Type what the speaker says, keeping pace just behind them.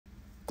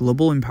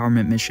Global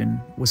Empowerment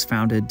Mission was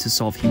founded to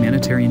solve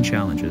humanitarian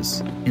challenges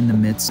in the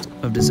midst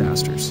of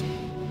disasters.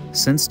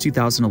 Since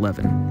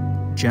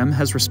 2011, GEM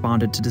has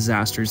responded to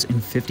disasters in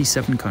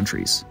 57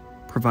 countries,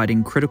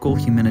 providing critical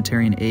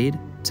humanitarian aid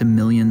to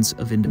millions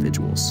of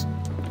individuals.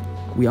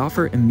 We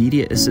offer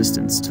immediate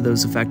assistance to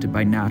those affected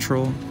by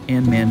natural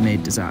and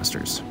man-made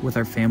disasters with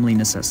our family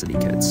necessity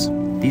kits.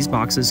 These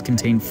boxes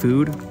contain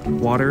food,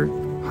 water,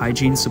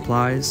 hygiene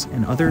supplies,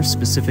 and other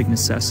specific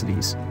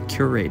necessities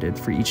curated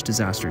for each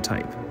disaster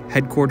type.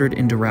 Headquartered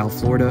in Doral,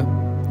 Florida,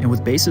 and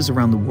with bases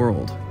around the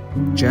world,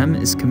 GEM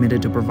is committed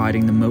to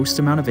providing the most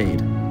amount of aid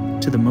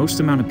to the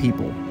most amount of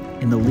people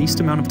in the least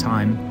amount of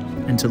time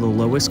and to the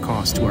lowest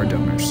cost to our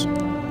donors.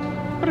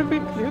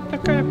 Привыкли, вот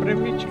такая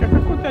привычка,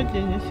 как куда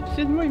денешься?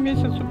 7-й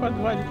месяц у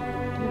подвале.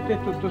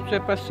 Тут все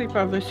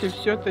посипалось, і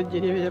все, то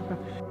дерев'я.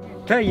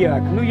 Та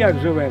як? Ну як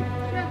живемо?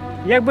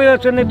 Якби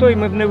це не той,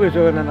 ми б не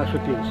вижили на нашу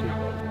пенсію.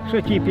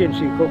 Що ті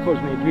пенсії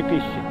колхозні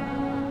 2000.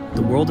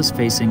 The world is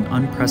facing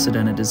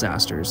unprecedented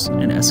disasters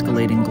and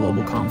escalating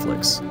global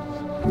conflicts.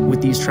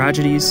 With these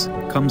tragedies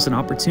comes an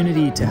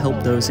opportunity to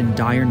help those in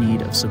dire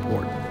need of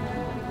support.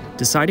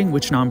 Deciding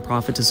which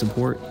nonprofit to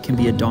support can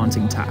be a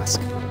daunting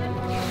task.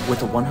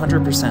 With a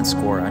 100%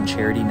 score on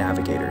Charity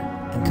Navigator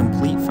and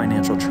complete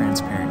financial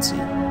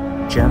transparency,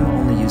 GEM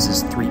only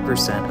uses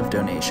 3% of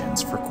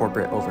donations for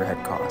corporate overhead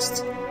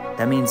costs.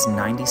 That means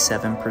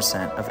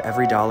 97% of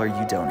every dollar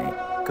you donate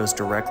goes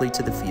directly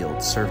to the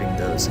field serving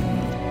those in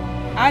need.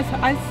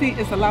 I see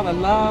it's a lot of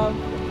love.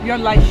 Your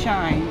light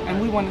shine, and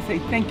we want to say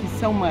thank you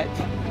so much.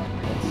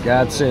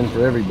 God send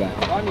for everybody.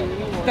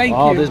 Thank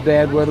All you. this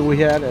bad weather we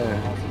had,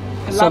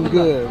 some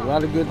good, a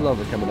lot of good love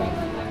coming out.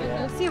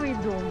 Красивий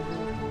дом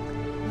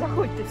був.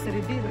 Заходьте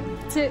всередину.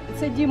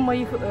 Це дім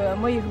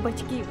моїх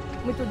батьків.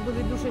 Ми тут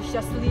були дуже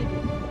щасливі.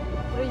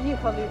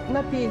 Приїхали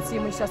на пенсії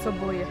ми зараз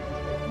обоє.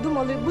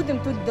 Думали, будемо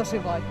тут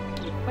доживати.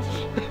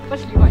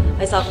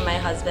 Myself and my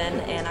husband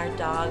and our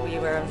dog, we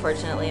were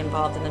unfortunately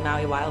involved in the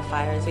Maui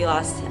wildfires. We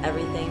lost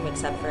everything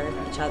except for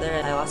each other.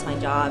 I lost my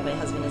job. My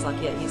husband is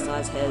lucky that he still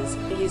has his.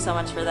 Thank you so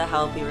much for the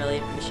help. We really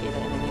appreciate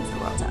it, and it means the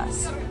world to us.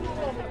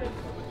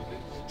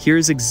 Here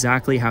is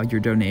exactly how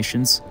your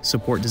donations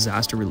support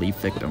disaster relief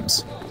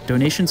victims.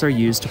 Donations are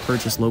used to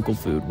purchase local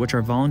food, which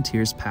our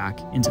volunteers pack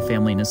into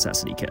family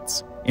necessity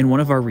kits in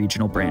one of our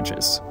regional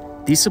branches.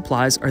 These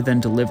supplies are then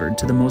delivered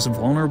to the most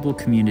vulnerable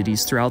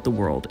communities throughout the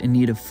world in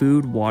need of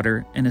food,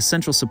 water, and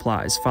essential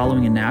supplies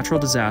following a natural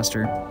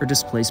disaster or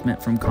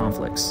displacement from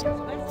conflicts.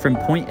 From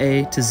point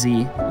A to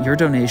Z, your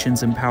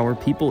donations empower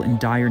people in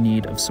dire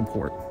need of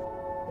support.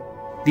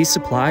 These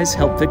supplies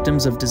help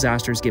victims of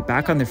disasters get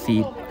back on their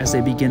feet as they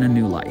begin a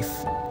new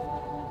life.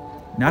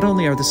 Not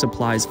only are the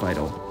supplies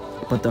vital,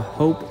 but the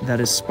hope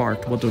that is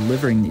sparked while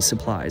delivering these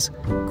supplies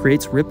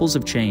creates ripples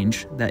of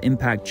change that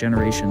impact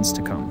generations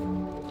to come.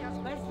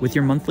 With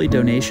your monthly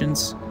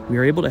donations, we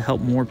are able to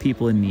help more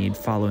people in need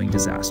following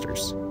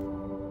disasters.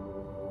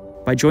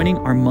 By joining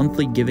our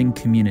monthly giving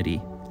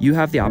community, you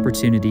have the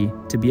opportunity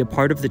to be a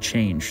part of the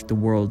change the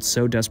world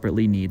so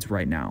desperately needs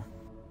right now.